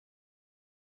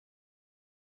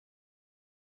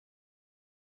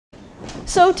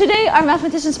So today our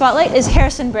mathematician spotlight is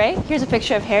Harrison Bray. Here's a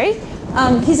picture of Harry.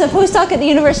 He's a postdoc at the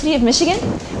University of Michigan.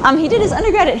 He did his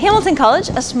undergrad at Hamilton College,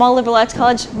 a small liberal arts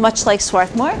college, much like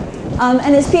Swarthmore,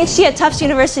 and his PhD at Tufts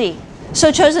University.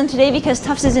 So chosen today because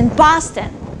Tufts is in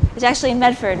Boston. It's actually in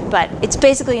Medford, but it's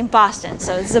basically in Boston.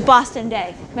 So this is a Boston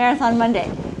day, Marathon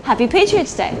Monday. Happy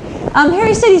Patriots Day.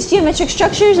 Harry studies geometric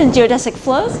structures and geodesic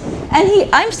flows, and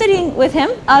I'm studying with him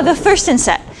the Thurston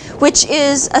set, which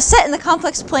is a set in the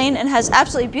complex plane and has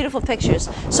absolutely beautiful pictures.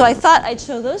 So I thought I'd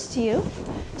show those to you.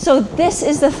 So this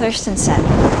is the Thurston set.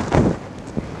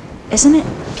 Isn't it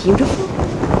beautiful?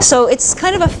 So it's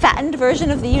kind of a fattened version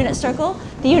of the unit circle.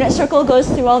 The unit circle goes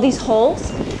through all these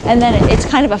holes, and then it's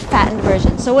kind of a fattened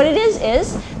version. So what it is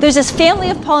there's this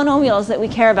family of polynomials that we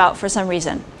care about for some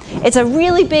reason. It's a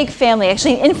really big family,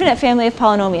 actually an infinite family of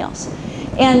polynomials.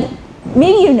 And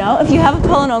maybe you know, if you have a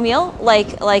polynomial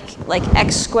like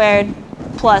x squared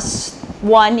plus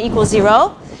 1 equals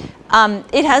 0,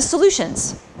 it has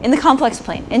solutions in the complex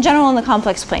plane, in general in the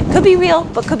complex plane. Could be real,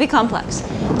 but could be complex.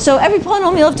 So every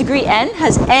polynomial of degree n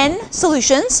has n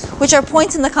solutions, which are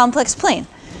points in the complex plane.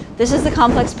 This is the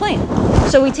complex plane.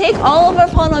 So we take all of our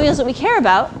polynomials that we care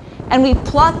about, and we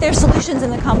plot their solutions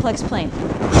in the complex plane.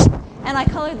 And I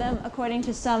colored them according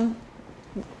to some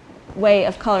way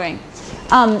of coloring.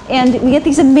 And we get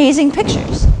these amazing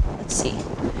pictures. Let's see.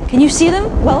 Can you see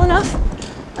them well enough?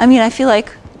 I mean, I feel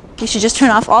like we should just turn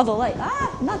off all the light.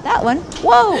 Ah, not that one.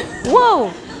 Whoa, whoa,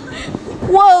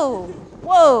 whoa,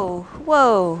 whoa,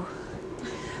 whoa.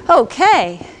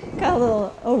 Okay, got a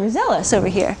little overzealous over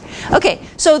here. Okay,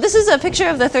 so this is a picture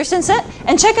of the Thurston set,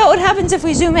 and check out what happens if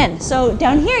we zoom in. So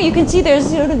down here you can see there's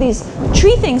sort of these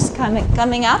tree things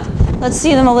coming up. Let's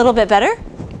see them a little bit better.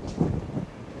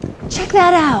 Check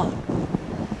that out.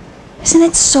 Isn't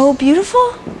it so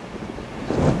beautiful?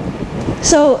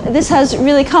 So this has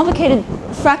really complicated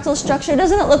fractal structure.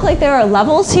 Doesn't it look like there are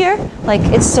levels here? Like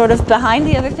it's sort of behind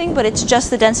the other thing, but it's just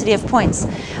the density of points.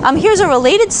 Here's a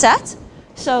related set.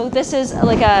 So this is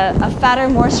like a fatter,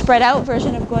 more spread out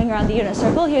version of going around the unit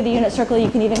circle. Here the unit circle, you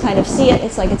can even kind of see it.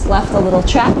 It's like it's left a little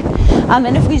track.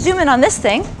 And if we zoom in on this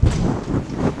thing,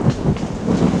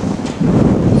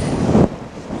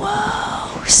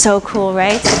 whoa, so cool,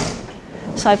 right?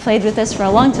 So I played with this for a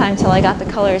long time till I got the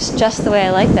colors just the way I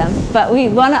like them. But we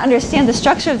want to understand the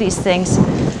structure of these things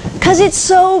because it's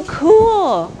so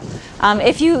cool.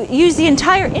 If you use the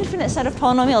entire infinite set of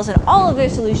polynomials and all of their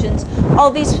solutions, all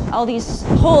these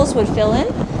holes would fill in,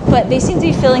 but they seem to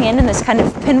be filling in this kind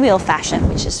of pinwheel fashion,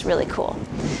 which is really cool.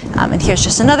 And here's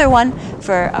just another one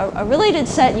for a related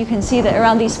set. You can see that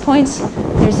around these points,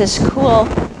 there's this cool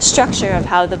structure of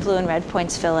how the blue and red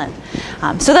points fill in.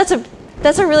 So that's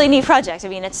a really neat project. I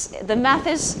mean, the math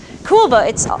is cool, but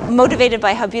it's motivated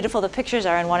by how beautiful the pictures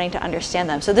are and wanting to understand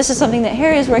them. So this is something that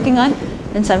Harry is working on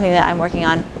and something that I'm working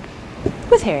on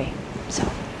with Harry. So,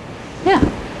 yeah.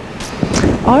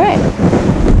 All right.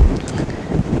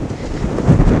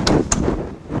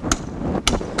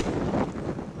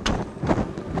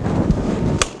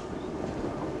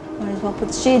 Might as well put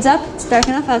the shades up. It's dark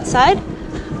enough outside.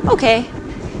 Okay.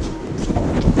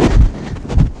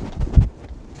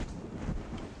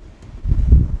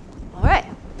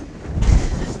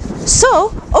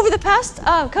 So, over the past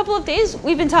couple of days,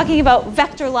 we've been talking about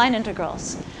vector line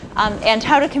integrals and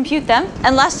how to compute them.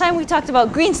 And last time we talked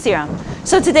about Green's theorem.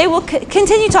 So today we'll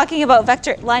continue talking about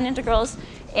vector line integrals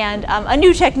and a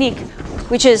new technique,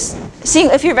 which is seeing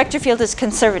if your vector field is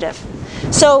conservative.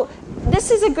 So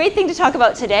this is a great thing to talk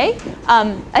about today.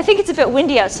 I think it's a bit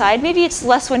windy outside. Maybe it's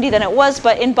less windy than it was,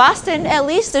 but in Boston, at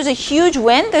least, there's a huge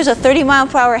wind. There's a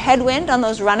 30-mile-per-hour headwind on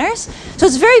those runners. So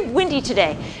it's very windy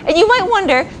today. And you might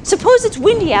wonder, suppose it's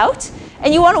windy out,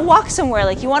 and you want to walk somewhere,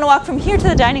 like you want to walk from here to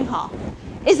the dining hall.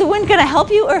 Is the wind going to help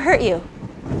you or hurt you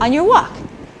on your walk?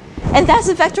 And that's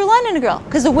a vector line integral,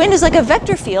 because the wind is like a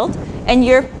vector field, and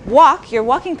your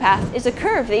walking path, is a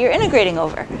curve that you're integrating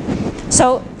over.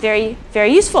 So very,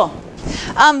 very useful.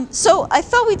 So I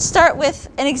thought we'd start with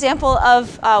an example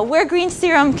of where Green's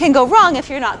theorem can go wrong if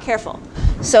you're not careful.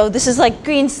 So this is like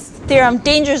Green's theorem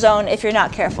danger zone if you're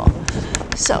not careful.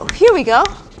 So here we go.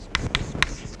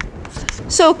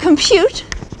 So compute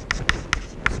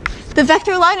the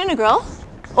vector line integral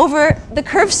over the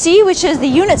curve C, which is the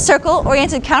unit circle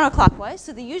oriented counterclockwise.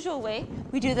 So the usual way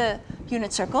we do the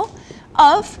unit circle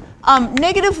of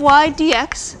negative y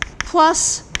dx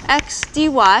plus x dy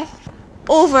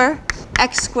over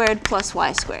x squared plus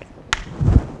y squared.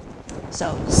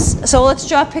 So let's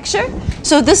draw a picture.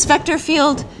 So this vector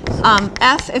field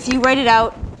f, if you write it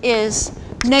out, is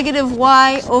negative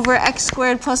y over x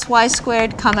squared plus y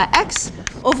squared comma x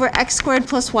over x squared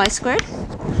plus y squared.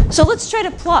 So let's try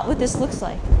to plot what this looks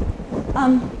like.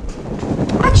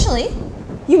 Actually,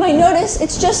 you might notice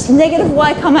it's just negative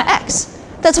y comma x.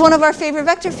 That's one of our favorite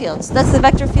vector fields. That's the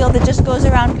vector field that just goes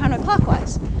around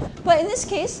counterclockwise. But in this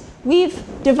case, we've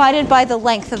divided by the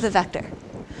length of the vector.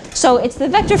 So it's the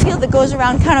vector field that goes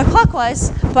around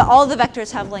counterclockwise, but all the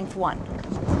vectors have length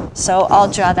 1. So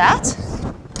I'll draw that.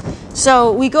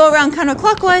 So we go around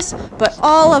counterclockwise, but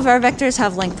all of our vectors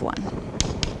have length 1.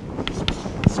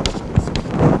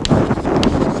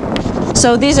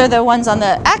 So these are the ones on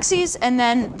the axes, and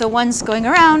then the ones going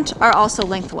around are also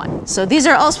length 1. So these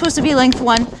are all supposed to be length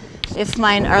 1. If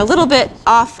mine are a little bit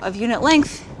off of unit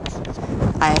length,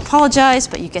 I apologize,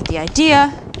 but you get the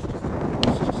idea.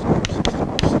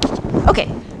 OK,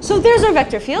 so there's our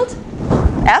vector field,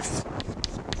 F.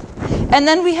 And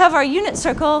then we have our unit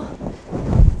circle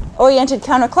oriented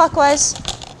counterclockwise.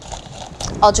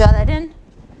 I'll draw that in.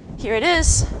 Here it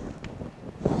is.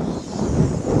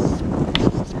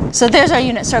 So there's our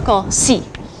unit circle, C,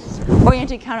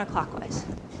 oriented counterclockwise.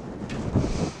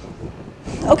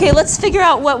 OK, let's figure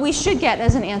out what we should get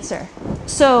as an answer.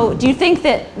 So do you think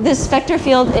that this vector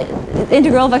field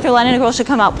integral, vector line integral, should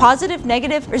come out positive,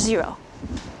 negative, or 0?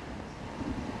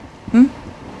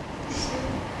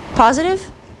 Positive?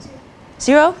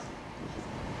 0?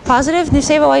 Positive?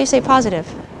 Nuseva, why you say positive?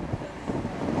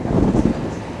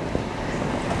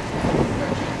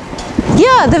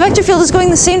 Yeah, the vector field is going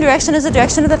the same direction as the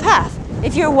direction of the path.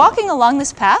 If you're walking along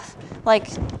this path, like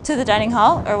to the dining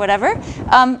hall or whatever,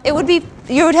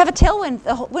 you would have a tailwind.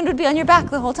 The wind would be on your back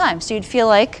the whole time, so you'd feel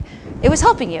like it was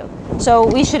helping you. So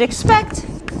we should expect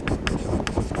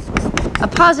a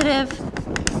positive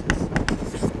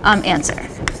answer.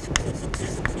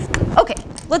 OK,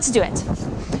 let's do it.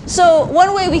 So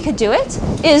one way we could do it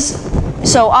is,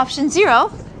 so option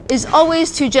 0 is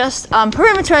always to just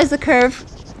parameterize the curve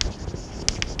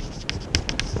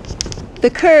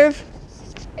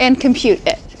and compute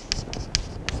it.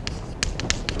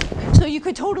 So you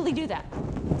could totally do that.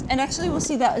 And actually, we'll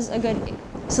see that as a good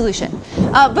solution.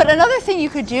 But another thing you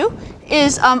could do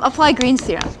is apply Green's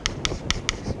theorem.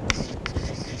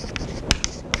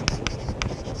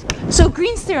 So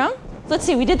Green's theorem, let's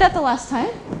see, we did that the last time.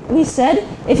 We said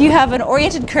if you have an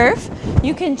oriented curve,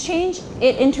 you can change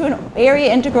it into an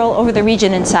area integral over the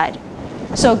region inside.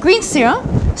 So Green's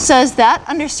theorem says that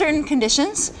under certain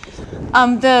conditions,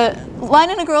 the line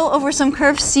integral over some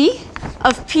curve C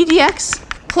of p dx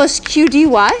plus q dy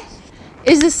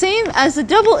is the same as the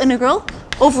double integral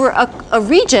over a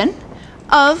region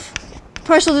of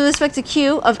partial with respect to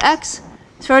q of x,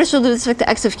 partial with respect to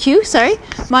x of q, sorry,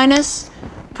 minus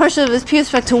partial with p with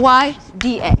respect to y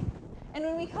dA. And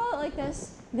when we call it like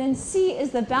this, then C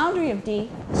is the boundary of D.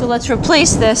 So let's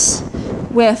replace this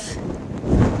with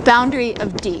boundary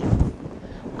of D.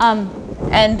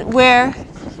 And where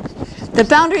the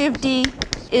boundary of D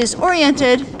is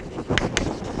oriented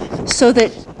so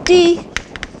that D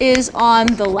is on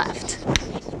the left.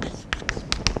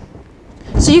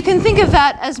 So you can think of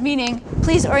that as meaning,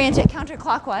 please orient it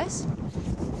counterclockwise.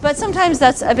 But sometimes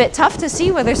that's a bit tough to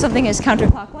see whether something is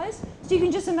counterclockwise. So you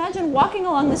can just imagine walking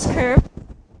along this curve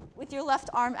with your left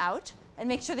arm out and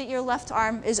make sure that your left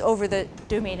arm is over the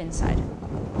domain inside.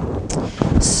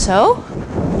 So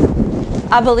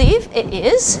I believe it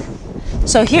is.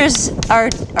 So here's our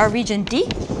region D.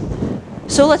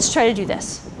 So let's try to do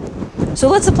this. So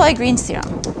let's apply Green's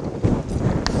theorem.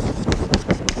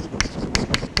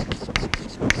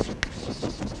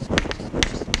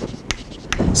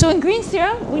 So in Green's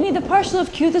theorem, we need the partial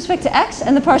of q with respect to x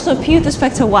and the partial of p with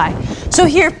respect to y. So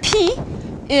here p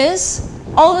is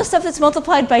all the stuff that's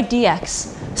multiplied by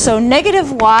dx. So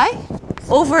negative y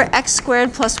over x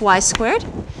squared plus y squared.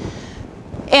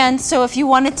 And so if you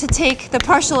wanted to take the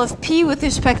partial of p with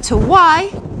respect to y,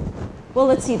 well,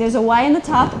 let's see, there's a y in the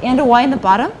top and a y in the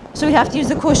bottom. So we'd have to use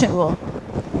the quotient rule.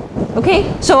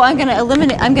 OK, so I'm going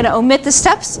to omit the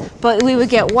steps, but we would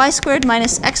get y squared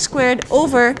minus x squared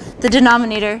over the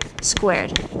denominator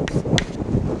squared.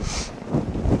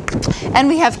 And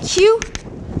we have q.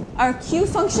 Our q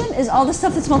function is all the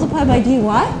stuff that's multiplied by dy.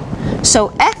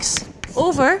 So x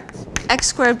over x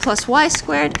squared plus y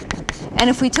squared. And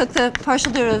if we took the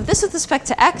partial derivative of this with respect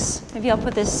to x, maybe I'll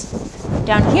put this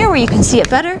down here where you can see it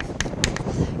better.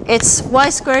 It's y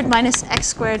squared minus x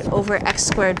squared over x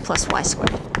squared plus y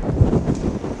squared.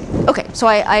 OK, so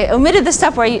I omitted the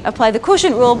step where you apply the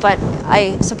quotient rule, but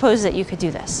I suppose that you could do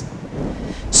this.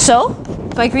 So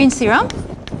by Green's theorem,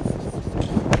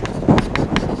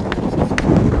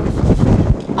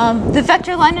 the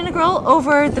vector line integral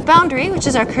over the boundary, which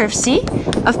is our curve C,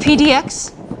 of p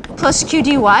dx plus q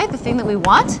dy, the thing that we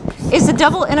want, is the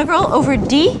double integral over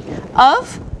d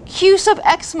of q sub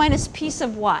x minus p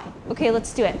sub y. Okay,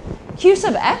 let's do it. Q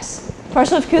sub x,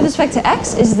 partial of q with respect to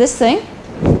x, is this thing.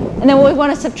 And then we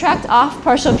want to subtract off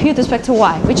partial of q with respect to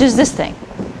y, which is this thing.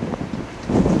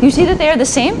 You see that they are the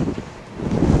same?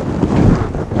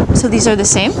 So these are the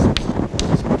same.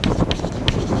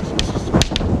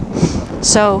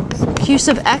 So q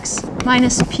sub x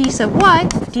minus p sub y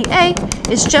dA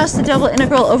is just the double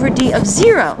integral over d of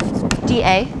 0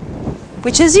 dA,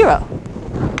 which is 0.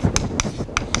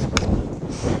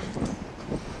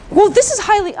 Well, this is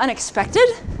highly unexpected,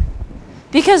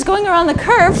 because going around the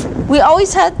curve, we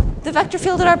always had the vector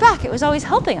field at our back. It was always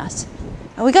helping us.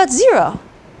 And we got 0.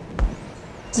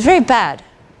 It's very bad.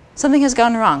 Something has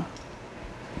gone wrong.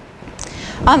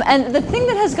 And the thing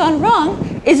that has gone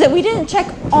wrong is that we didn't check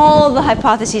all the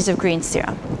hypotheses of Green's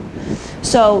theorem.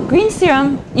 So Green's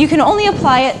theorem, you can only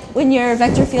apply it when your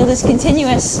vector field is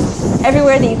continuous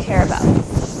everywhere that you care about.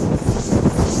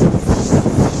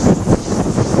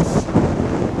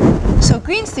 So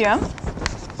Green's theorem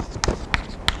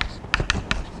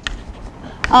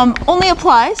only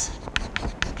applies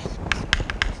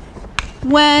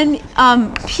when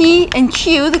P and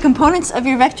Q, the components of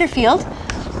your vector field,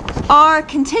 are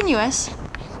continuous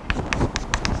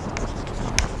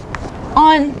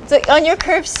on your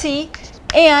curve C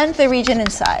and the region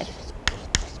inside.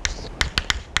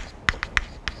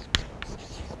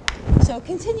 So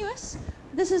continuous.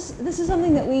 This is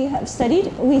something that we have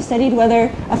studied. We studied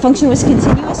whether a function was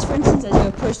continuous, for instance, as you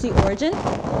approach the origin.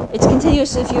 It's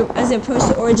continuous as you approach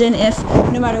the origin if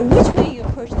no matter which way you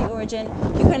approach the origin,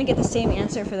 you kind of get the same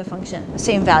answer for the function, the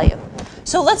same value.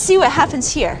 So let's see what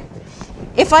happens here.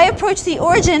 If I approach the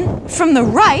origin from the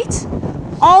right,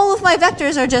 all of my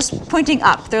vectors are just pointing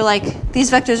up. They're like,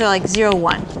 these vectors are like 0,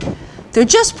 1. They're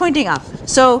just pointing up.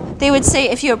 So they would say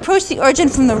if you approach the origin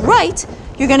from the right,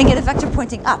 you're going to get a vector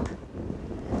pointing up.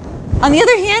 On the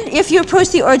other hand, if you approach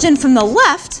the origin from the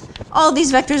left, all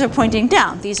these vectors are pointing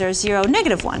down. These are 0,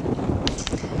 negative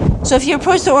 1. So if you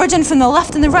approach the origin from the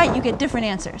left and the right, you get different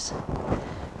answers.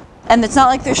 And it's not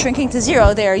like they're shrinking to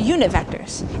 0, they are unit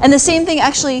vectors. And the same thing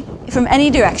actually from any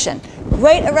direction.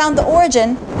 Right around the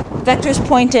origin, vectors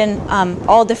point in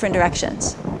all different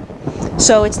directions.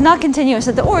 So it's not continuous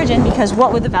at the origin, because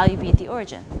what would the value be at the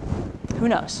origin? Who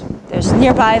knows? There's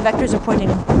nearby vectors are pointing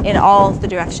in all the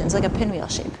directions, like a pinwheel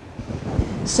shape.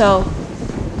 So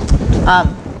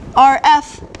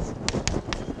RF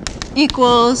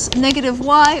equals negative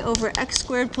y over x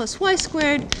squared plus y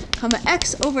squared, comma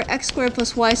x over x squared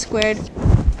plus y squared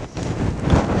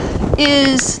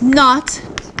is not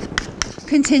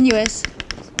continuous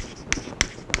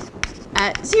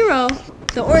at 0,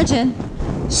 the origin.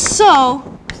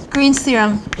 So Green's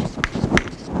theorem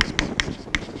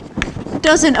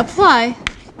doesn't apply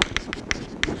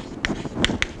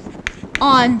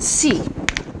on C,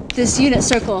 this unit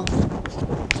circle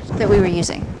that we were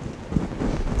using.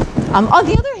 On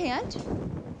the other hand,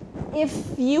 if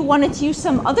you wanted to use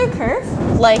some other curve,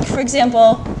 like for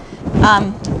example,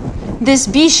 this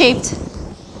B-shaped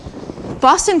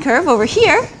Boston curve over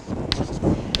here,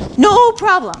 no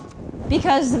problem,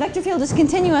 because the vector field is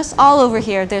continuous all over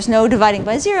here. There's no dividing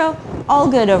by 0, all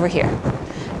good over here.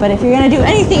 But if you're going to do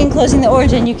anything enclosing the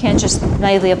origin, you can't just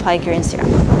naively apply Green's theorem.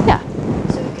 Yeah?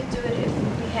 So we could do it if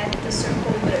we had the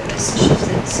circle, but it was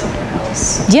shifted somewhere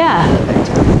else. Yeah.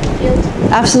 Field.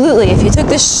 Absolutely. If you took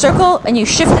this circle and you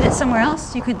shifted it somewhere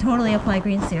else, you could totally apply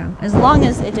Green's theorem, as long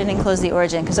as it didn't enclose the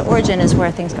origin, because the origin is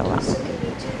where things go wrong. So can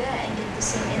we do that and get the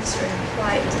same answer and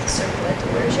apply it to the circle at the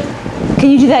origin? Can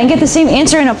you do that and get the same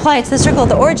answer and apply it to the circle at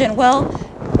the origin? Well,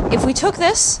 if we took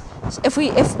this,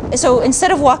 so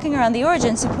instead of walking around the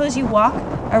origin, suppose you walk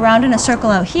around in a circle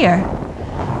out here,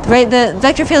 right? The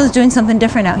vector field is doing something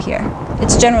different out here.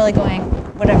 It's generally going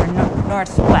whatever,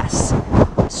 northwest.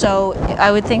 So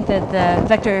I would think that the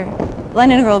vector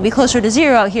line integral will be closer to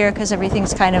 0 out here, because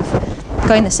everything's kind of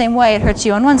going the same way. It hurts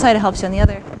you on one side, it helps you on the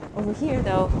other. Over here,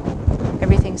 though,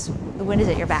 the wind is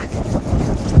at your back.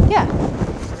 Yeah.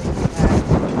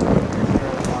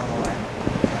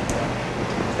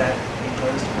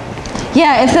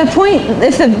 Yeah, if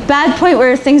the bad point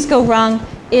where things go wrong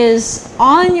is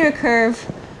on your curve,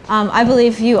 I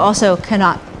believe you also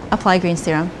cannot apply Green's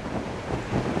theorem,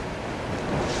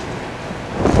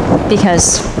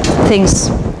 because things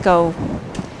go.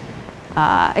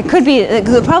 It could be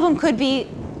the problem could be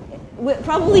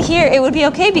probably here. It would be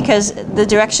okay because the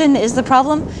direction is the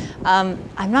problem.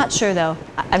 I'm not sure though.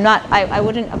 I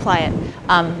wouldn't apply it.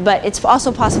 But it's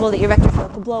also possible that your vector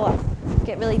field could blow up,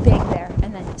 get really big there,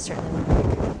 and then it certainly wouldn't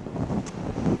work.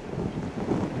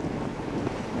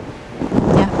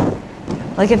 Yeah.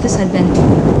 Like if this had been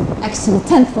x to the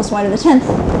 10th plus y to the 10th.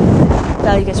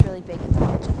 value gets really big at the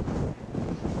margin.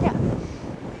 Yeah.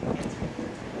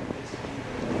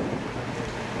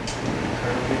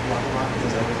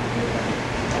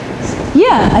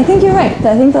 Yeah, I think you're right.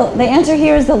 I think the answer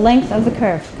here is the length of the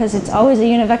curve, because it's always a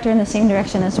unit vector in the same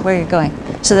direction as where you're going.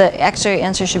 So the actual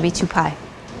answer should be 2 pi.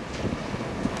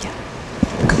 Yeah,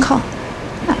 good call.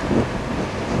 Yeah,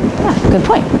 yeah, good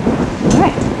point. All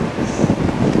right.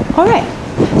 All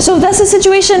right. So that's a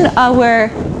situation where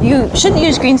you shouldn't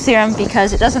use Green's theorem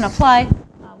because it doesn't apply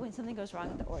when something goes wrong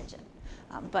at the origin.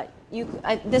 But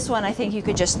this one, I think you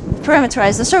could just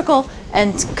parameterize the circle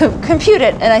and compute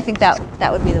it, and I think that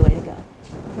would be the way to go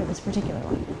for this particular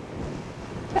one.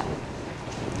 Yeah.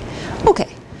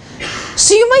 Okay.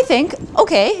 So you might think,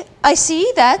 okay, I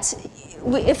see that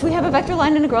if we have a vector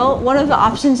line integral, one of the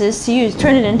options is to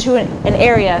turn it into an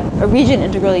area, a region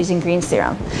integral using Green's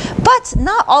theorem. But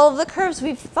not all of the curves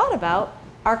we've thought about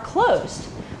are closed.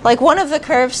 Like one of the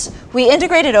curves we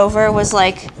integrated over was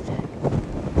like,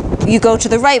 you go to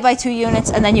the right by 2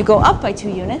 units, and then you go up by 2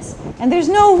 units, and there's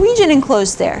no region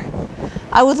enclosed there.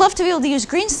 I would love to be able to use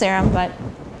Green's theorem, but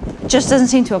it just doesn't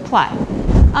seem to apply.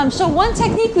 So one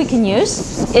technique we can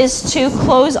use is to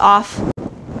close off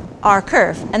our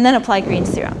curve and then apply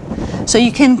Green's theorem. So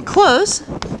you can close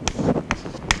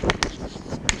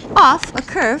off a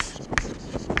curve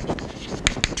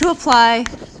to apply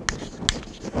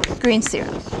Green's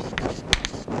theorem.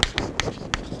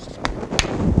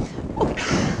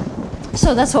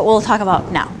 So that's what we'll talk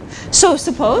about now. So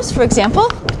suppose, for example,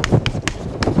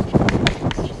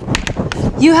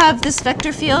 you have this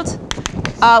vector field,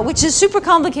 which is super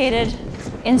complicated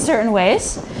in certain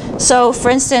ways. So for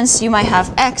instance, you might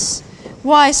have x,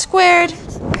 y squared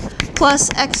plus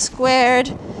x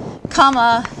squared,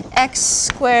 comma, x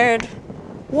squared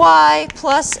y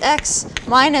plus x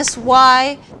minus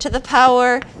y to the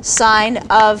power sine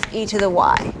of e to the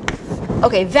y.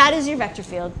 Okay, that is your vector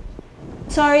field.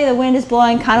 Sorry, the wind is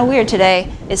blowing kind of weird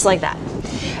today. It's like that.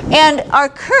 And our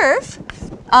curve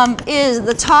is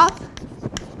the top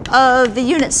of the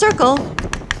unit circle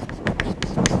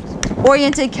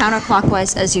oriented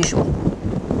counterclockwise as usual.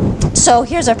 So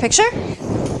here's our picture.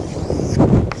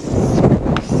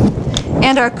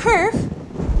 And our curve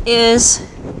is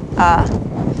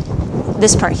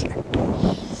this part here.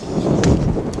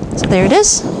 So there it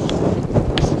is.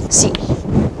 C.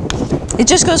 It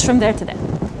just goes from there to there.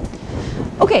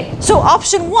 Okay, so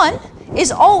option 1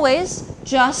 is always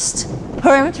just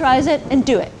parameterize it and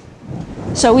do it.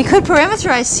 So we could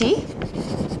parameterize C.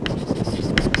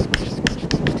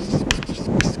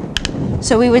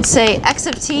 So we would say x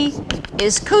of t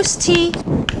is cos t,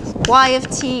 y of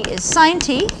t is sine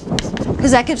t,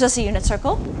 because that gives us a unit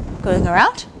circle going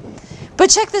around. But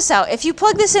check this out. If you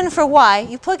plug this in for y,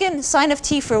 you plug in sine of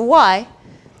t for y,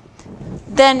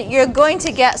 then you're going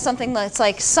to get something that's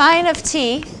like sine of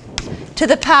t to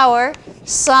the power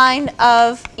sine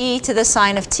of e to the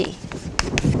sine of t.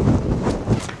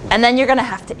 And then you're going to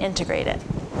have to integrate it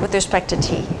with respect to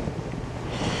t.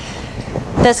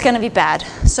 That's going to be bad.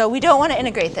 So we don't want to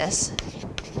integrate this.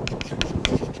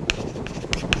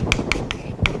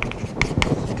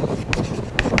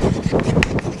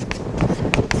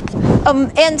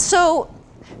 And so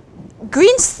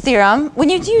Green's theorem, when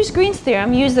you use Green's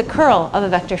theorem, you use the curl of a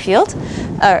vector field.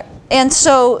 And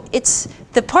so it's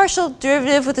the partial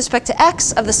derivative with respect to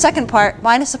x of the second part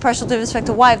minus the partial derivative with respect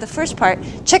to y of the first part.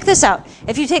 Check this out.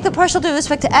 If you take the partial derivative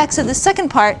with respect to x of the second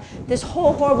part, this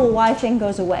whole horrible y thing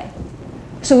goes away.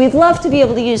 So we'd love to be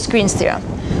able to use Green's theorem.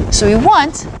 So we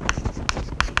want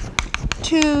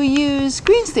to use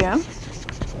Green's theorem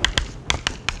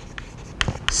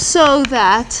so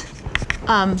that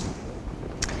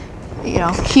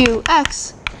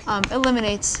qx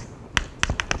eliminates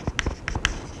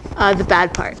the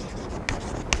bad part.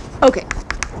 Okay,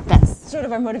 that's sort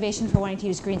of our motivation for wanting to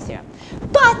use Green's theorem.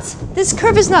 But this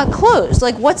curve is not closed.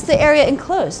 Like, what's the area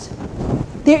enclosed?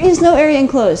 There is no area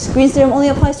enclosed. Green's theorem only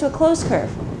applies to a closed curve.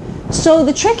 So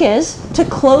the trick is to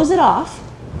close it off,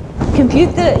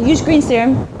 use Green's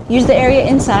theorem, use the area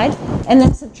inside, and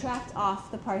then subtract off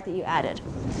the part that you added.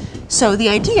 So the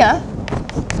idea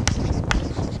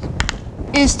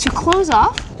is to close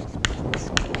off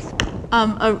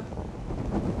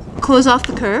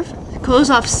the curve,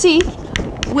 close off C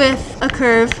with a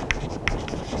curve,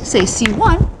 say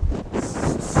C1,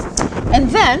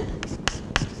 and then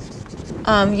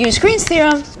use Green's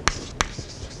theorem,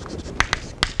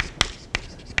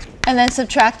 and then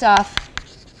subtract off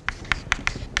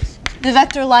the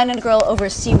vector line integral over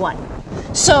C1.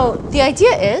 So the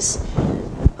idea is,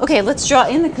 okay, let's draw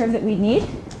in the curve that we need.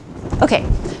 Okay,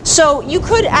 So you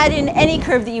could add in any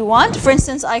curve that you want. For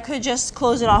instance, I could just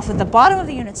close it off with the bottom of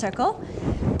the unit circle,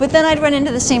 but then I'd run into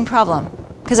the same problem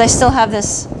because I still have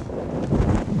this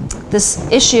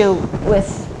issue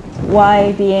with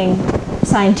y being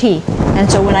sine t. And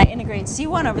so when I integrate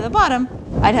c1 over the bottom,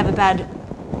 I'd have a bad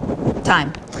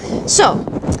time. So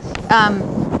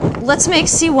let's make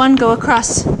c1 go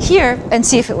across here and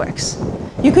see if it works.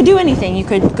 You could do anything. You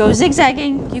could go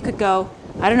zigzagging. You could go,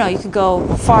 I don't know, you could go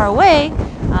far away.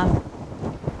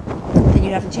 Then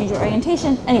you'd have to change your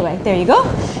orientation. Anyway, there you go.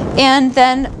 And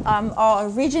then our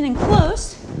region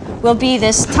enclosed will be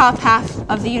this top half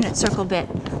of the unit circle bit,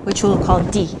 which we'll call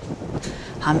D.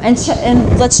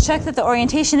 And let's check that the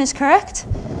orientation is correct.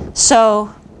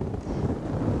 So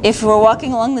if we're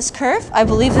walking along this curve, I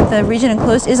believe that the region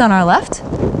enclosed is on our left.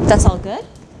 That's all good.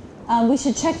 We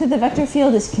should check that the vector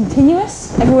field is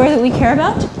continuous everywhere that we care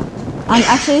about.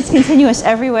 Actually, it's continuous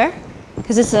everywhere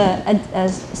because it's a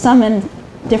sum and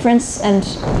difference and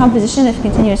composition of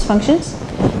continuous functions.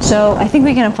 So I think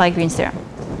we can apply Green's theorem.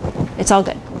 It's all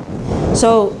good.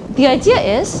 So the idea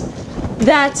is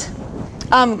that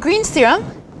Green's theorem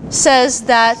says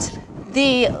that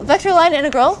the vector line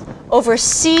integral over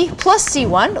c plus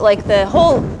c1, like the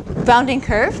whole bounding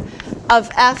curve of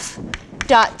f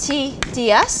dot t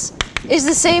ds, is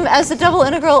the same as the double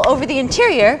integral over the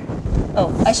interior.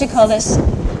 Oh, I should call this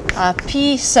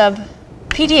p sub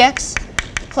p dx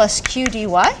plus q dy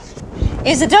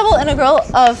is the double integral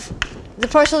of the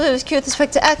partial derivative q with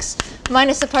respect to x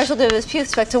minus the partial derivative p with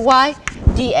respect to y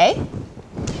dA.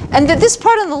 And that this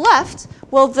part on the left,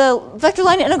 well, the vector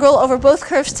line integral over both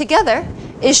curves together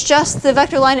is just the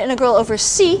vector line integral over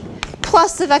c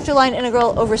plus the vector line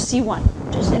integral over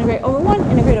c1. Just integrate over one,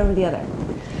 integrate over the other.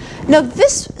 Now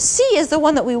this c is the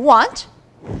one that we want.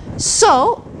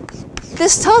 So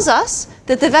this tells us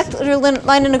that the vector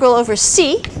line integral over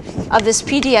c of this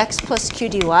p dx plus q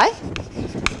dy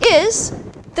is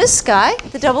this guy,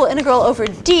 the double integral over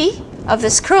d of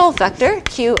this curl vector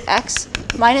qx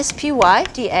minus py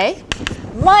dA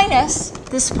minus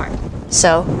this part.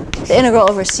 So the integral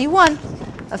over c1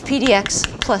 of p dx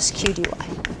plus q dy.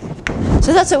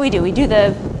 So that's what we do. We do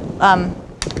the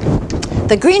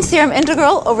Green's theorem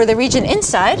integral over the region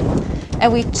inside,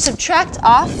 and we subtract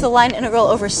off the line integral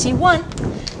over c1,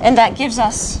 and that gives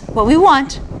us what we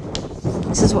want.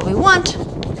 This is what we want.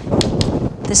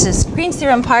 This is Green's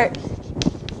theorem part.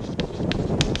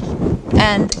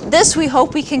 And this we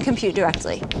hope we can compute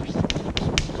directly.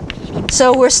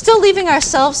 So we're still leaving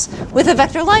ourselves with a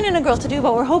vector line integral to do,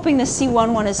 but we're hoping this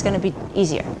c1 one is going to be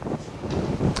easier.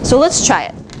 So let's try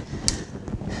it.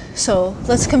 So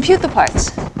let's compute the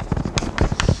parts.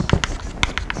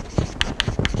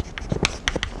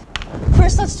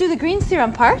 First, let's do the Green's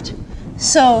theorem part.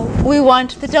 So we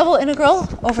want the double integral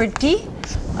over d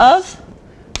of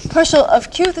partial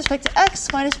of q with respect to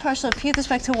x minus partial of p with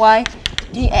respect to y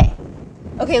dA.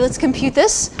 Okay, let's compute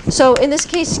this. So in this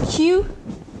case, q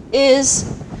is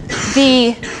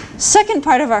the second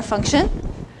part of our function.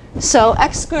 So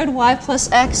x squared y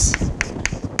plus x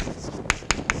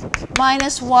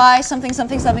minus y something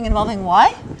something something involving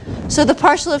y. So the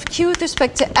partial of q with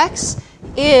respect to x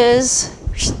is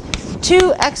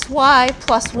 2xy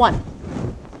plus 1.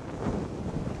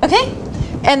 Okay?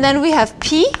 And then we have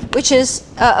p, which is,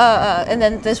 and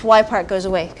then this y part goes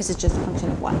away because it's just a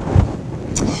function of y.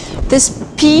 This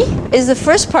p is the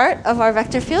first part of our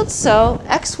vector field, so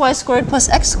xy squared plus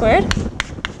x squared.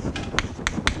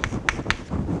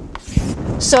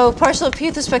 So partial of p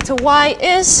with respect to y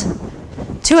is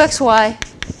 2xy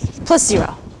plus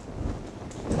 0.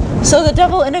 So the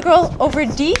double integral over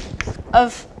d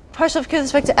of partial of q with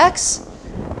respect to x,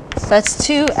 that's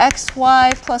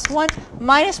 2xy plus 1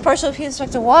 minus partial of p with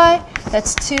respect to y,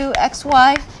 that's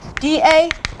 2xy dA.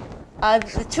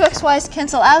 The 2xy's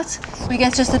cancel out. We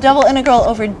get just the double integral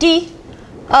over d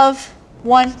of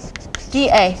 1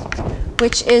 dA,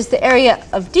 which is the area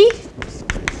of d.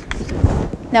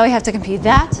 Now we have to compute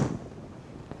that.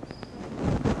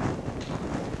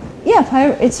 Yeah,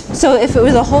 pi, so if it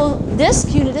was a whole disk,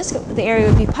 unit disk, the area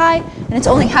would be pi, and it's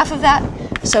only half of that,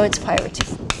 so it's pi over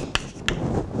 2.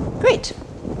 Great.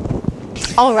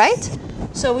 All right.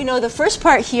 So we know the first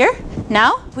part here.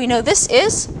 Now we know this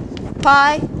is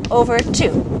pi over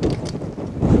 2.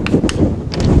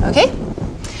 Okay?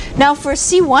 Now for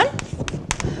C1,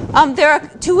 there are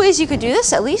two ways you could do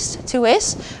this, at least two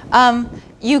ways.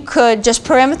 You could just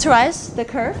parameterize the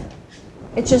curve.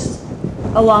 It's just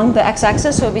along the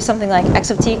x-axis, so it would be something like x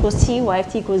of t equals t, y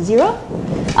of t equals 0.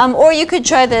 Or you could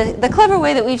try the clever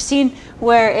way that we've seen,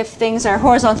 where if things are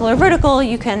horizontal or vertical,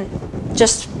 you can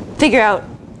just figure out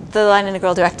the line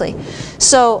integral directly.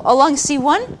 So along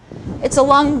C1, it's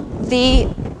along the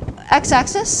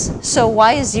x-axis, so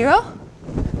y is 0.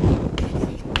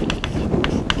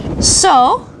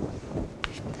 So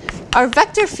our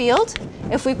vector field,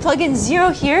 if we plug in 0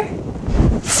 here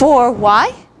for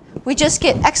y, we just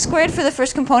get x squared for the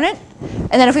first component.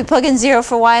 And then if we plug in 0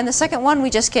 for y in the second one, we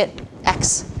just get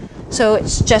x. So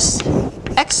it's just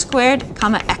x squared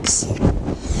comma x.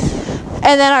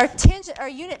 And then our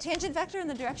unit tangent vector in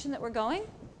the direction that we're going,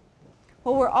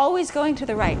 well, we're always going to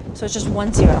the right. So it's just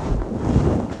 1, 0.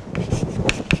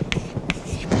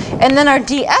 And then our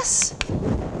ds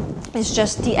is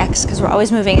just dx, because we're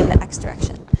always moving in the x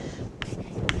direction.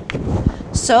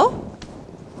 So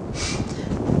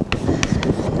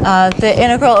the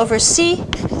integral over c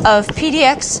of p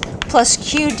dx plus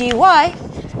q dy,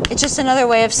 it's just another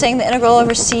way of saying the integral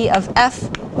over c of f,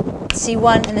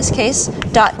 c1 in this case,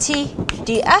 dot t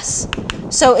ds.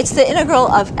 So it's the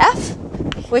integral of f,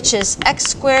 which is x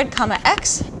squared comma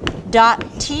x, dot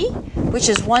t, which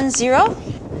is 1, 0,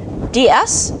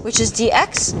 ds, which is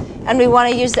dx. And we want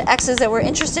to use the x's that we're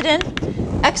interested in.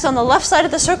 X on the left side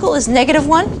of the circle is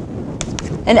 -1,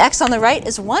 and x on the right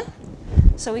is 1.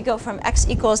 So we go from x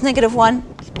equals -1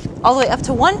 all the way up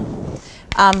to 1.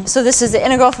 So this is the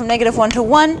integral from -1 to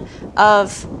 1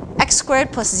 of x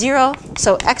squared plus 0,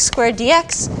 so x squared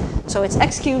dx. So it's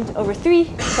x cubed over 3.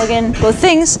 Plug in both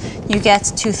things, you get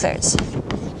 2/3.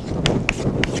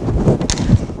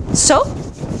 So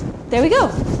there we go.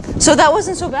 So that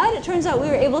wasn't so bad. It turns out we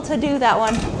were able to do that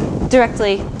one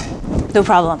directly, no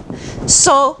problem.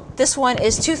 So this one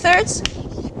is 2/3,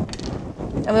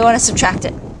 and we want to subtract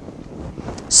it.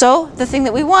 So the thing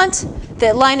that we want,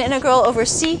 the line integral over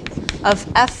c of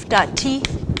f dot t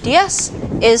ds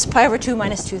is pi over 2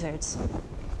 minus 2/3,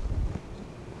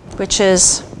 which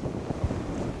is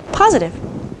positive.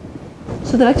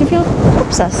 So the vector field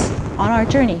helps us on our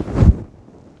journey.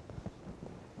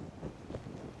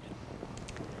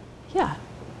 Yeah.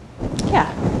 Yeah.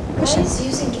 Why is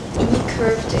using any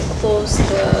curve to close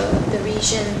the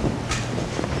region,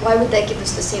 why would that give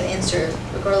us the same answer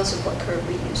regardless of what curve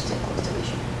we use to close the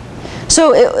region?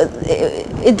 So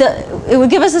it would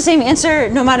give us the same answer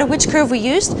no matter which curve we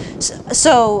used.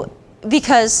 So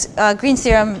because Green's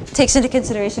theorem takes into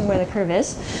consideration where the curve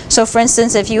is. So for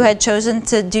instance, if you had chosen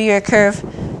to do your curve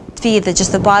to be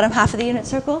just the bottom half of the unit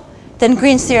circle, then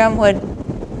Green's theorem would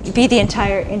be the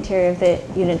entire interior of the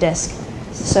unit disk.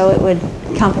 So it would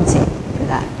compensate for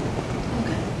that.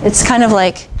 Okay. It's kind of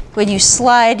like when you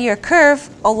slide your curve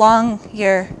along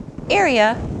your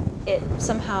area, it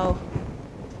somehow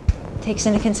takes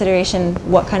into consideration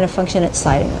what kind of function it's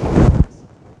sliding with.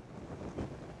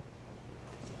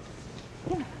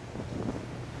 Yeah.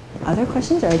 Other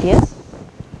questions or ideas?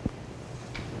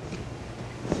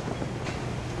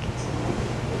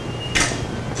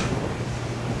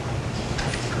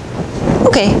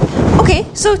 Okay,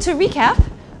 so to recap,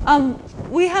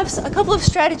 we have a couple of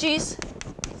strategies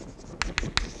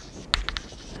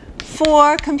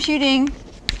for computing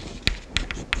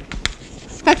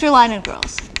vector line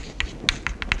integrals.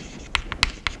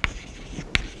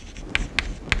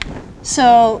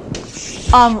 So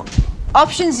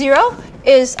option 0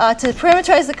 is to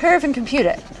parameterize the curve and compute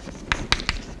it.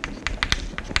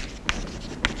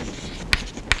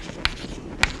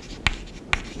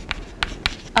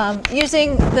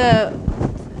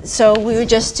 So we would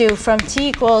just do from t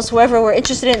equals wherever we're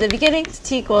interested in at the beginning to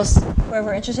t equals wherever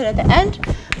we're interested at the end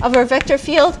of our vector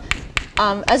field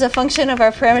as a function of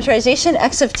our parameterization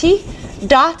x of t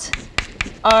dot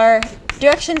our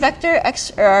direction vector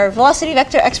x, or our velocity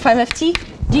vector x prime of t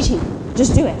dt.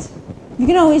 Just do it. You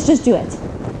can always just do it.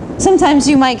 Sometimes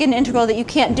you might get an integral that you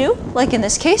can't do, like in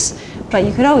this case, but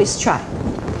you could always try.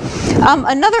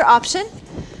 Another option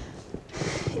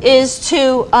is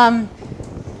to,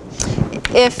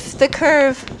 if the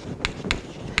curve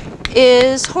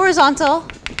is horizontal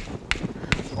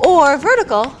or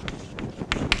vertical,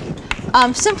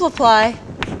 simplify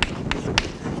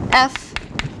f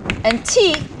and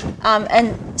t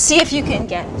and see if you can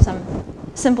get some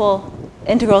simple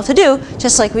integral to do,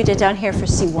 just like we did down here for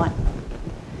C1.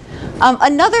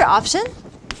 Another option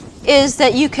is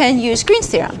that you can use Green's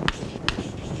theorem.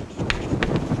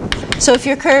 So if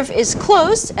your curve is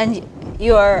closed and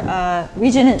your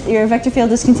region, your vector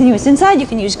field is continuous inside, you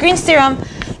can use Green's theorem,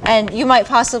 and you might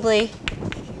possibly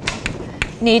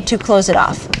need to close it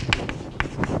off,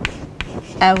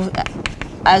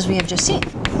 as we have just seen.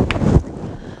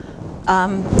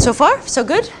 So far, so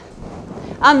good.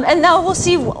 And now we'll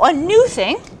see a new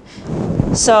thing.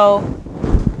 So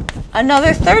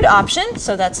another third option,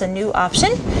 so that's a new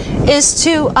option, is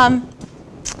to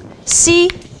see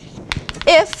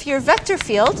if your vector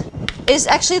field is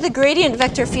actually the gradient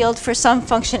vector field for some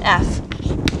function f.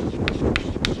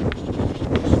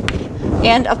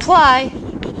 And apply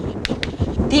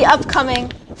the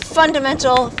upcoming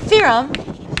fundamental theorem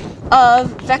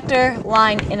of vector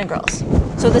line integrals.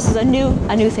 So this is a new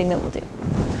thing that we'll do.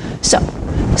 So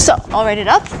I'll write it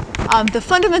up. The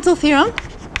fundamental theorem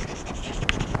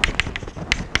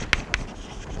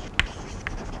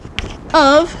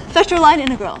of vector line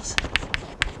integrals.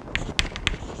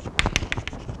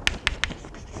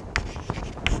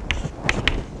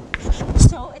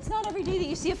 So it's not every day that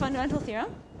you see a fundamental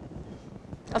theorem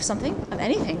of something, of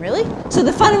anything, really. So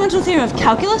the fundamental theorem of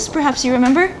calculus, perhaps you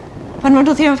remember.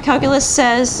 Fundamental theorem of calculus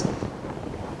says,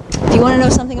 if you want to know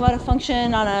something about a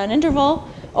function on an interval,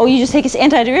 you just take its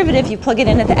antiderivative, you plug it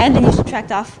in at the end, and you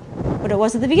subtract off what it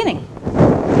was at the beginning.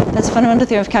 That's a fundamental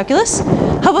theorem of calculus.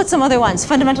 How about some other ones?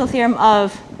 Fundamental theorem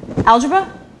of algebra.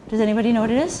 Does anybody know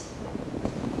what it is?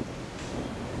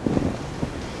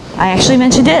 I actually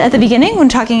mentioned it at the beginning when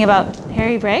talking about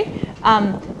Harry Bray.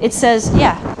 It says,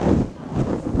 yeah.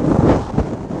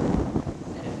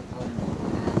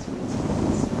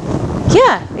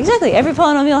 Yeah, exactly. Every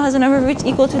polynomial has a number of roots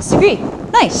equal to its degree.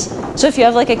 Nice. So if you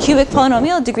have like a cubic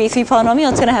polynomial, degree 3 polynomial,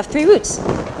 it's going to have 3 roots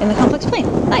in the complex plane.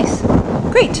 Nice.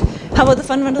 Great. How about the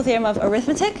fundamental theorem of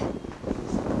arithmetic?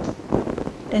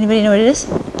 Anybody know what it is?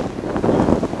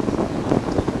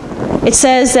 It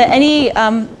says that any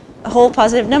whole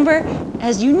positive number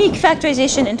has unique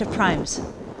factorization into primes.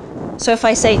 So if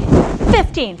I say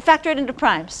 15, factor it into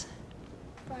primes.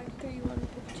 5, 3, 1,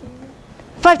 15.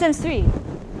 5 times 3.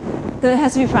 That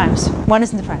has to be primes. 1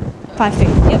 isn't the prime. 5, 3.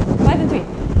 Yep, 5 and 3.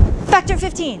 Factor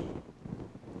 15.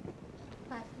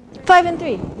 5 and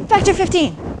 3. Factor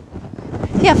 15.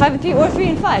 Yeah, 5 and 3 or 3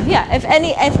 and 5. Yeah, if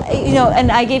you know,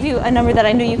 and I gave you a number that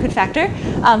I knew you could factor,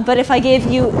 but if I gave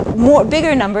you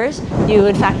bigger numbers, you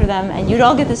would factor them and you'd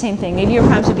all get the same thing. Maybe your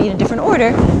primes would be in a different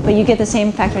order, but you get the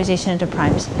same factorization into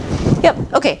primes.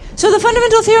 Yep, okay. So the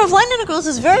fundamental theorem of line integrals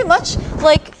is very much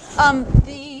like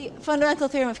the fundamental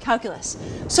theorem of calculus.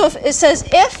 So if it says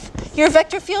if your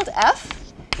vector field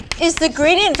f is the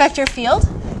gradient vector field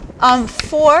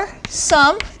for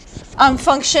some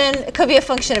function, it could be a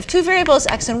function of 2 variables,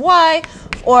 x and y,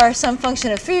 or some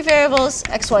function of 3 variables,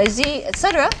 x, y, z,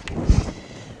 etc.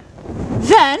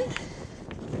 Then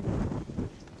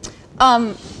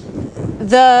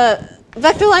the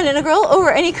vector line integral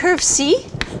over any curve c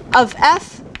of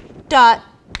f dot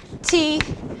t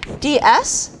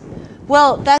ds,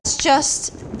 well, that's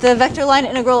just the vector line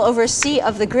integral over c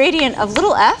of the gradient of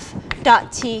little f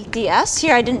dot t ds.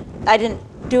 Here I didn't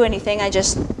do anything. I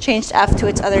just changed f to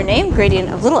its other name. Gradient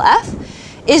of little f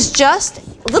is just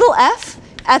little f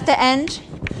at the end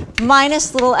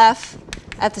minus little f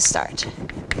at the start.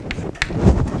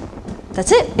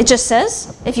 That's it. It just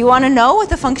says if you want to know what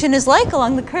the function is like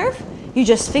along the curve, you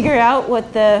just figure out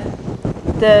what the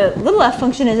little f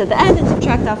function is at the end and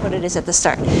subtract off what it is at the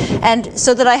start. And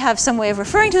so that I have some way of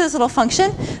referring to this little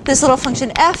function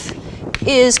f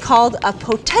is called a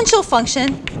potential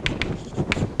function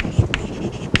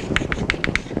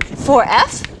for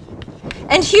f.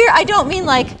 And here I don't mean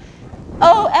like,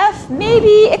 oh, f,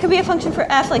 maybe it could be a function for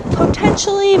f, like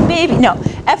potentially, maybe. No,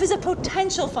 f is a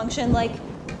potential function like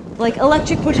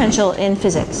electric potential in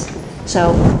physics.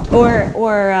 So, or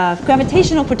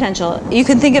gravitational potential. You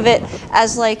can think of it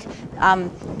as like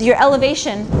your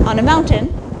elevation on a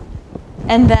mountain,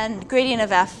 and then gradient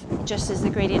of f just is the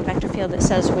gradient vector field that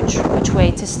says which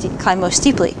way to climb most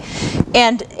steeply.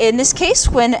 And in this case,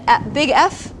 when big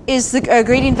F is the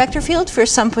gradient vector field for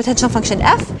some potential function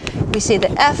f, we say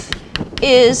that f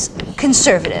is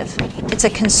conservative. It's a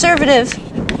conservative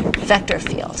vector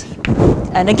field.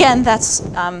 And again, that's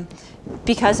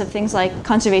because of things like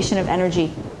conservation of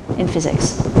energy in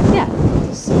physics. Yeah?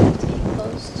 Does C have to be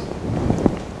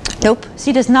closed? Nope.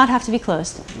 C does not have to be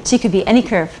closed. C could be any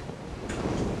curve.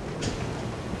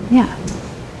 Yeah.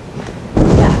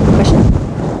 Yeah, question? Do you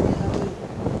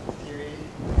have a theory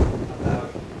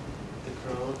about the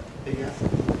curl of big F?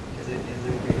 Because it is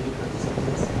a gradient of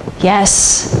something.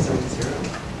 Yes. It's always 0.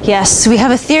 Yes, we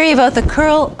have a theory about the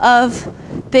curl of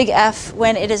big F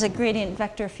when it is a gradient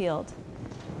vector field.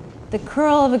 The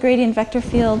curl of a gradient vector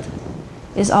field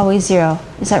is always 0.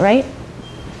 Is that right?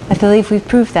 I believe we've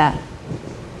proved that.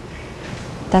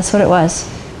 That's what it was.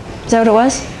 Is that what it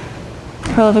was?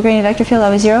 Curl of a gradient vector field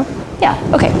always 0? Yeah,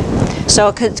 okay. So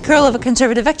a curl of a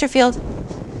conservative vector field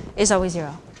is always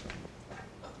 0.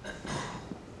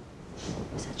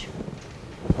 Is that true?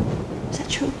 Is that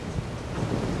true?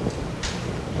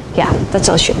 Yeah, that's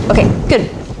always true. Okay, good,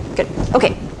 good.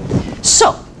 Okay,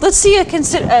 so let's see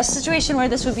a situation where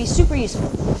this would be super useful.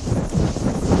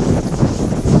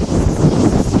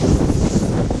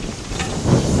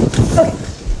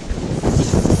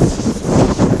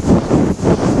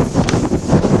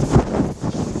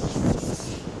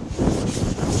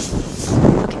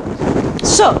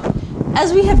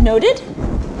 as we have noted,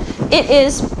 it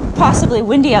is possibly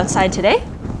windy outside today.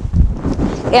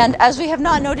 And as we have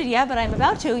not noted yet, but I'm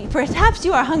about to, perhaps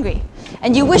you are hungry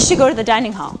and you wish to go to the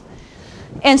dining hall.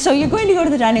 And so you're going to go to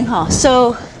the dining hall.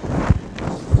 So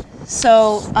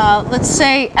let's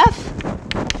say F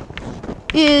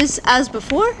is, as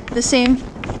before, the same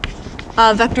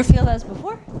vector field as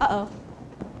before. Uh-oh.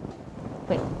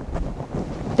 Wait.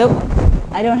 Nope.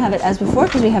 I don't have it as before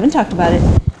because we haven't talked about it.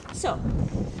 So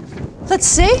let's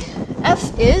say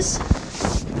F is,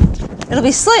 it'll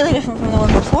be slightly different from the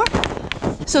one before.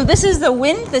 So this is the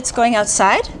wind that's going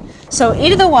outside. So e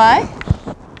to the y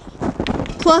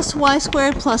plus y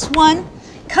squared plus 1,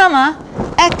 comma,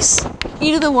 x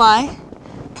e to the y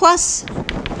plus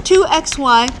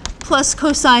 2xy plus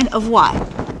cosine of y.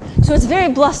 So it's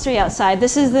very blustery outside.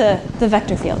 This is the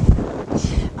vector field.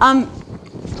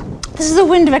 This is the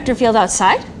wind vector field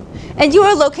outside. And you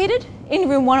are located in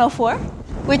room 104,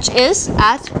 which is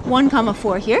at 1,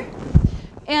 4 here.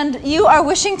 And you are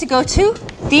wishing to go to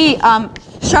the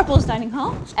Sharples dining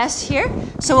hall, S here.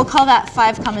 So we'll call that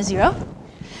 5, 0.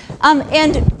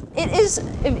 And it is,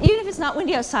 even if it's not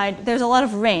windy outside, there's a lot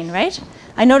of rain, right?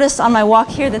 I noticed on my walk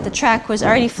here that the track was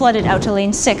already flooded out to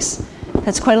lane 6.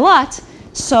 That's quite a lot.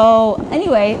 So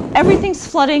anyway, everything's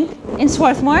flooding in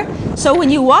Swarthmore. So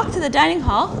when you walk to the dining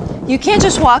hall, you can't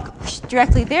just walk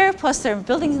directly there, plus there are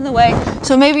buildings in the way.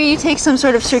 So maybe you take some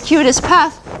sort of circuitous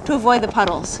path to avoid the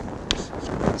puddles.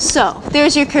 So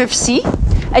there's your curve C.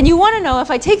 And you want to know,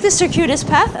 if I take this circuitous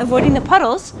path, avoiding the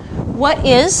puddles, what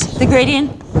is the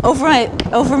gradient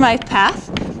over my path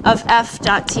of f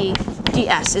dot t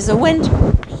ds? Is the wind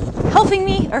helping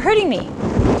me or hurting me?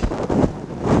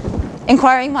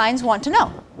 Inquiring minds want to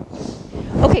know.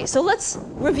 Okay, so let's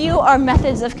review our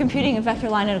methods of computing a vector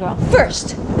line integral.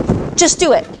 First, just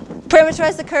do it.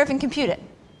 Parameterize the curve and compute it.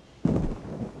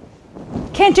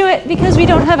 Can't do it because we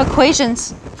don't have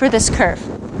equations for this curve.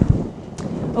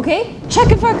 Okay,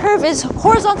 check if our curve is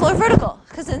horizontal or vertical,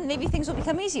 because then maybe things will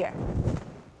become easier.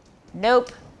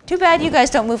 Nope. Too bad you guys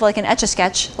don't move like an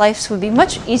Etch-a-Sketch. Life would be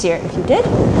much easier if you did.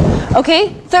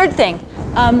 Okay, third thing,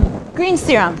 Green's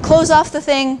theorem. Close off the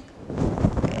thing,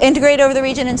 integrate over the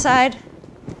region inside.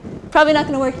 Probably not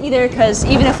going to work either, because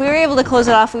even if we were able to close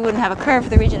it off, we wouldn't have a curve for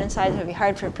the region inside, so it would be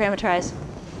hard to parameterize.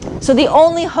 So the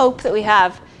only hope that we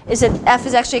have is that f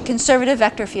is actually a conservative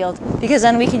vector field, because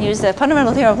then we can use the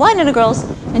fundamental theorem of line integrals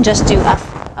and just do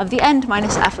f of the end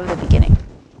minus f of the beginning.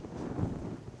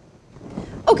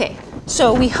 Okay,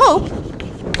 so we hope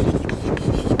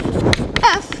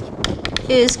f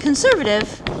is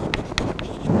conservative,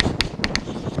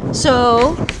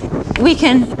 so we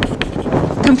can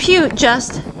compute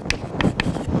just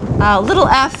little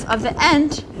f of the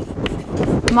end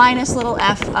minus little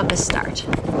f of the start,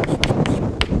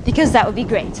 because that would be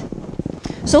great.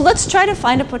 So let's try to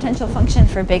find a potential function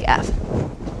for big F.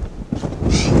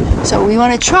 So we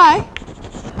want to try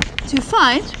to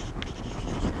find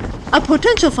a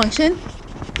potential function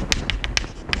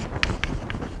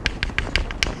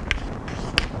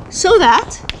so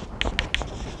that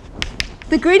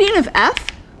the gradient of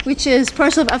f, which is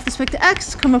partial of f with respect to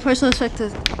x, comma partial with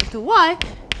respect to y,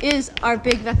 is our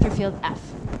big vector field f.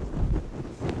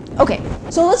 Okay,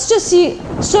 so let's just see.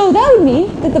 So that would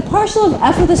mean that the partial of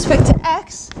f with respect to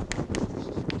x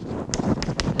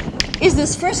is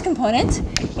this first component,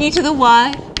 e to the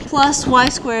y plus y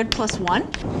squared plus 1.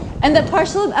 And the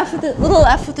partial of f with the little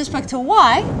f with respect to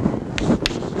y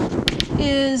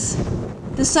is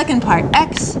the second part,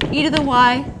 x e to the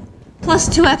y plus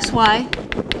 2xy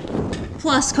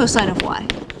plus cosine of y.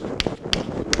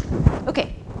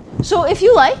 Okay, so if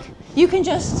you like, you can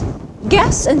just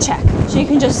guess and check. So you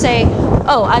can just say,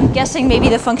 oh, I'm guessing maybe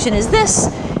the function is this,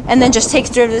 and then just take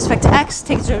its derivative with respect to x,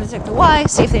 take its derivative with respect to y,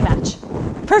 see if they match.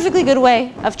 Perfectly good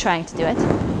way of trying to do it.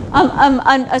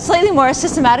 A slightly more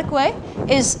systematic way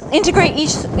is integrate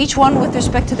each one with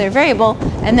respect to their variable,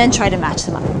 and then try to match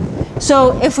them up.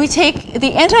 So if we take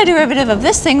the antiderivative of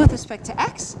this thing with respect to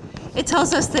x, it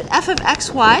tells us that f of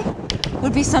xy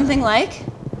would be something like,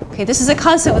 okay, this is a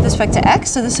constant with respect to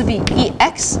x, so this would be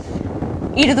ex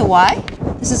e to the y.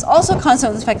 This is also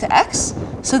constant with respect to x,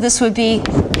 so this would be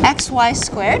xy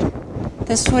squared.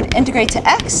 This would integrate to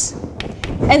x,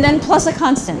 and then plus a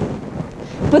constant.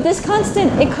 But this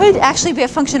constant, it could actually be a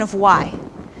function of y,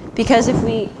 because if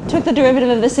we took the derivative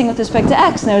of this thing with respect to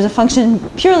x, and there was a function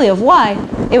purely of y,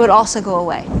 it would also go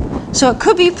away. So it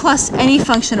could be plus any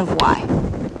function of y.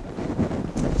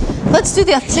 Let's do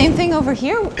the same thing over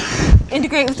here.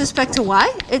 Integrate with respect to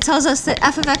y. It tells us that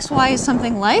f of xy is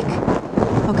something like,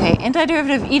 okay,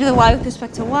 antiderivative of e to the y with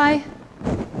respect to y,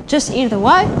 just e to the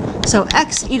y. So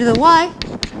x e to the y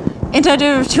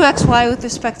Antiderivative of 2xy with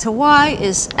respect to y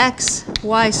is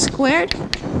xy squared.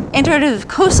 Antiderivative of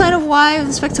cosine of y with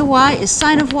respect to y is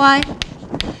sine of y.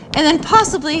 And then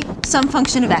possibly some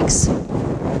function of x.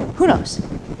 Who knows?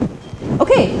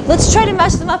 Okay, let's try to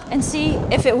match them up and see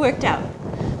if it worked out.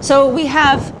 So we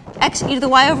have x e to the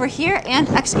y over here and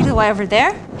x e to the y over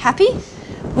there. Happy?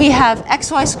 We have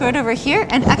xy squared over here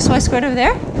and xy squared over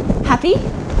there. Happy?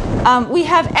 We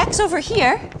have x over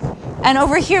here. And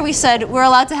over here we said we're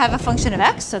allowed to have a function of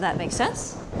x, so that makes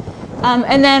sense.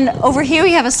 And then over here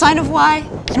we have a sine of y,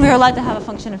 and we're allowed to have a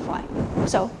function of y.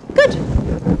 So good.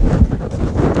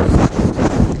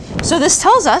 So this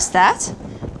tells us that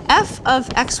f of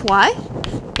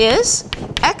xy is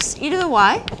x e to the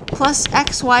y plus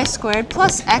xy squared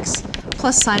plus x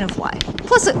plus sine of y,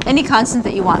 plus any constant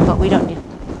that you want, but we don't need,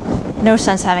 no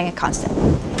sense having a constant,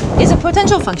 is a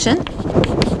potential function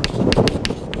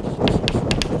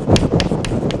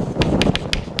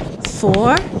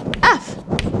for f.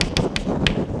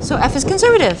 So f is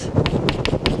conservative.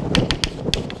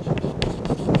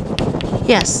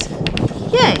 Yes.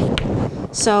 Yay.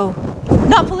 So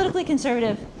not politically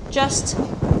conservative, just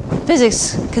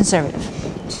physics conservative.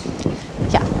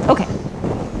 Yeah, okay.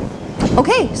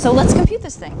 Okay, so let's compute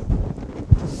this thing.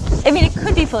 I mean, it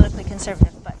could be politically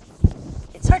conservative, but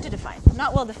it's hard to define,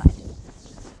 not well defined.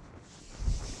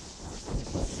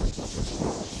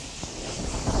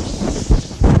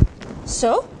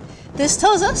 So this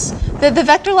tells us that the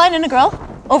vector line integral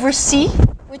over C,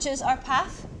 which is our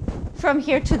path from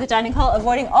here to the dining hall,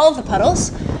 avoiding all of the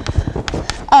puddles,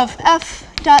 of f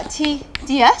dot t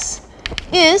ds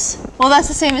is, well, that's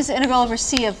the same as the integral over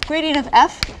C of gradient of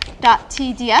f dot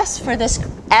t ds for this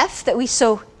f that we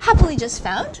so happily just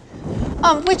found,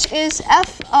 which is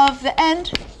f of the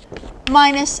end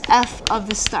minus f of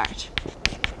the start.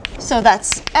 So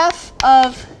that's f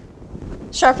of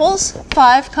Sharples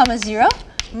 5, 0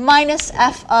 minus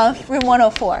f of room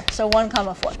 104, so 1,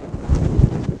 4.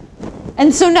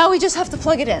 And so now we just have to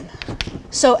plug it in.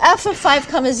 So f of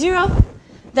 5, 0,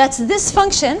 that's this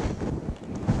function,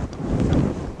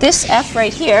 this f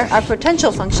right here, our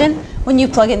potential function, when you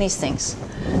plug in these things.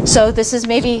 So this is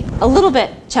maybe a little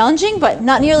bit challenging, but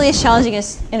not nearly as challenging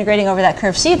as integrating over that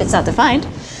curve C that's not defined.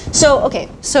 So, okay,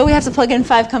 so we have to plug in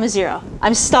 5, 0.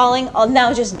 I'm stalling. I'll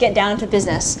now just get down to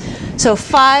business. So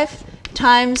 5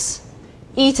 times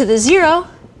e to the 0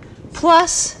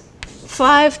 plus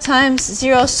 5 times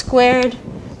 0 squared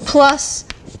plus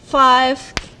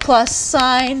 5 plus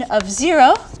sine of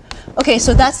 0. Okay,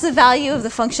 so that's the value of the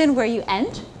function where you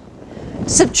end.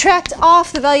 Subtract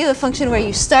off the value of the function where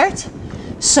you start.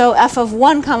 So f of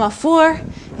 1, 4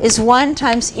 is 1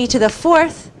 times e to the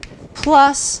 4th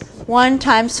plus 1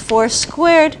 times 4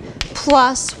 squared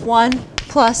plus 1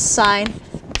 plus sine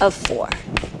of 4.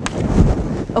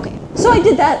 Okay, so I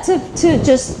did that to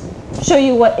just show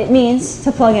you what it means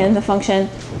to plug in the function,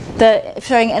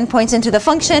 throwing endpoints into the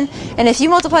function. And if you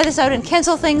multiply this out and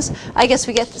cancel things, I guess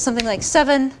we get something like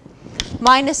 7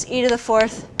 minus e to the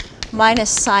 4th minus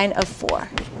sine of 4.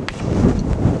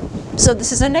 So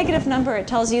this is a negative number. It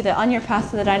tells you that on your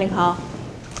path to the dining hall,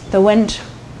 the wind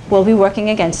will be working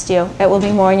against you. It will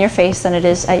be more in your face than it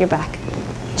is at your back.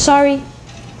 Sorry.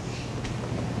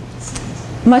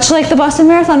 Much like the Boston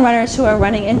Marathon runners who are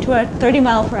running into a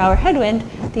 30-mile-per-hour headwind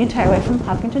the entire way from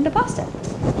Hopkinton to Boston.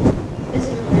 Is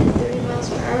it really 30 miles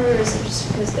per hour, or is it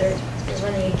just because they're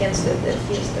running against it that it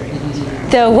feels 30 miles per hour?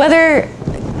 The weather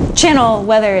channel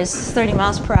weather is 30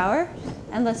 miles per hour.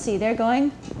 And let's see, they're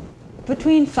going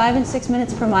between 5 and 6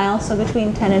 minutes per mile, so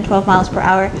between 10 and 12 miles per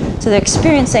hour. So they're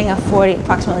experiencing a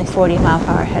approximately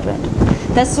 40-mile-per-hour headwind.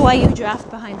 That's why you draft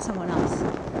behind someone else,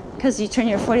 because you turn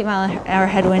your 40-mile-per-hour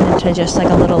headwind into just like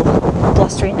a little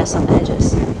blusteriness on the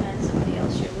edges. And somebody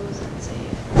else you're losing, say.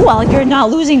 Well, you're not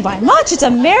losing by much. It's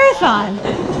a marathon.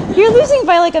 You're losing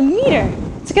by like a meter.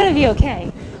 It's going to be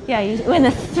okay. Yeah, when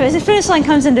the finish line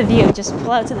comes into view, just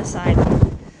pull out to the side.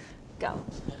 Go.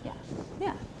 Yeah.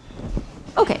 Yeah.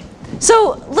 Okay.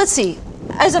 So let's see.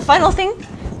 As a final thing,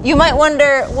 you might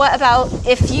wonder, what about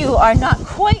if you are not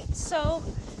quite so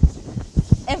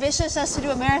ambitious as to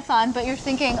do a marathon, but you're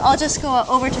thinking, I'll just go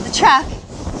over to the track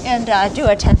and do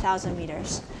a 10,000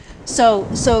 meters. So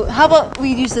how about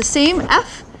we use the same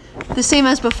F, the same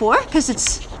as before, because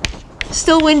it's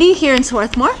still windy here in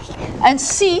Swarthmore, and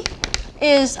C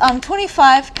is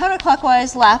 25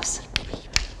 counterclockwise laps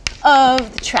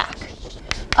of the track.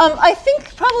 I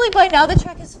think probably by now the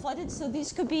track is flooded, so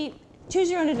these could be choose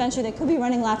your own adventure. They could be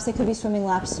running laps, they could be swimming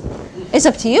laps. It's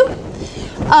up to you.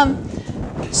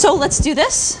 So let's do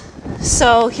this.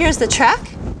 So here's the track.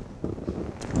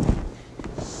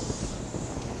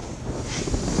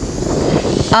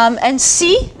 And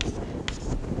C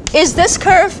is this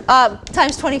curve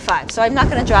times 25. So I'm not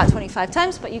going to draw it 25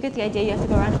 times, but you get the idea. You have to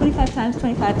go around 25 times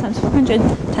 400,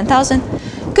 10,000.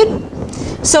 Good.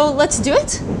 So let's do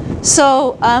it.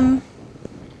 So,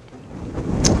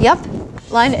 yep,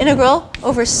 line integral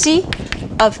over c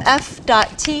of f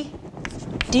dot t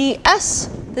ds.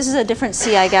 This is a different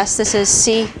c, I guess. This is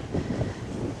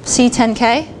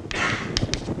c10k.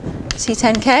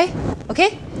 C10k,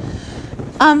 okay?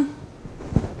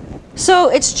 So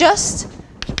it's just,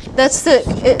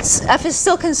 f is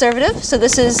still conservative. So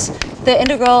this is the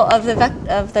integral of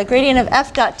the gradient of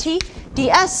f dot t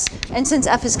ds. And since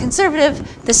f is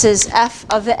conservative, this is f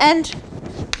of the end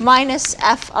minus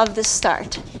f of the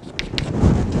start.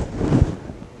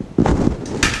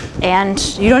 And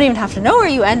you don't even have to know where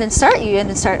you end and start. You end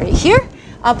and start right here.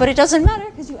 But it doesn't matter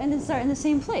because you end and start in the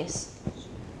same place.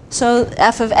 So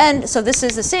f of end, so this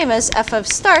is the same as f of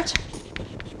start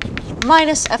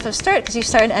minus f of start, because you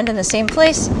start and end in the same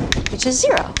place, which is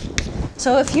 0.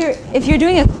 So if you're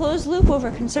doing a closed loop over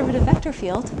a conservative vector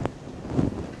field,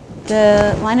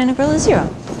 the line integral is 0.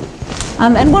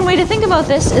 And one way to think about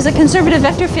this is a conservative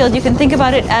vector field. You can think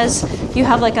about it as you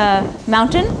have like a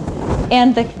mountain,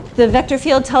 and the vector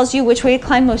field tells you which way to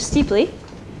climb most steeply.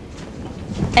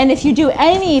 And if you do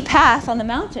any path on the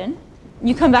mountain,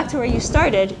 you come back to where you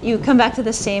started, you come back to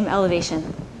the same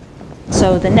elevation.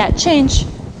 So the net change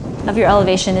of your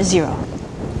elevation is 0.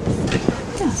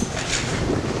 Yeah.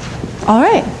 All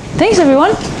right. Thanks,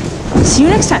 everyone. See you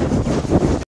next time.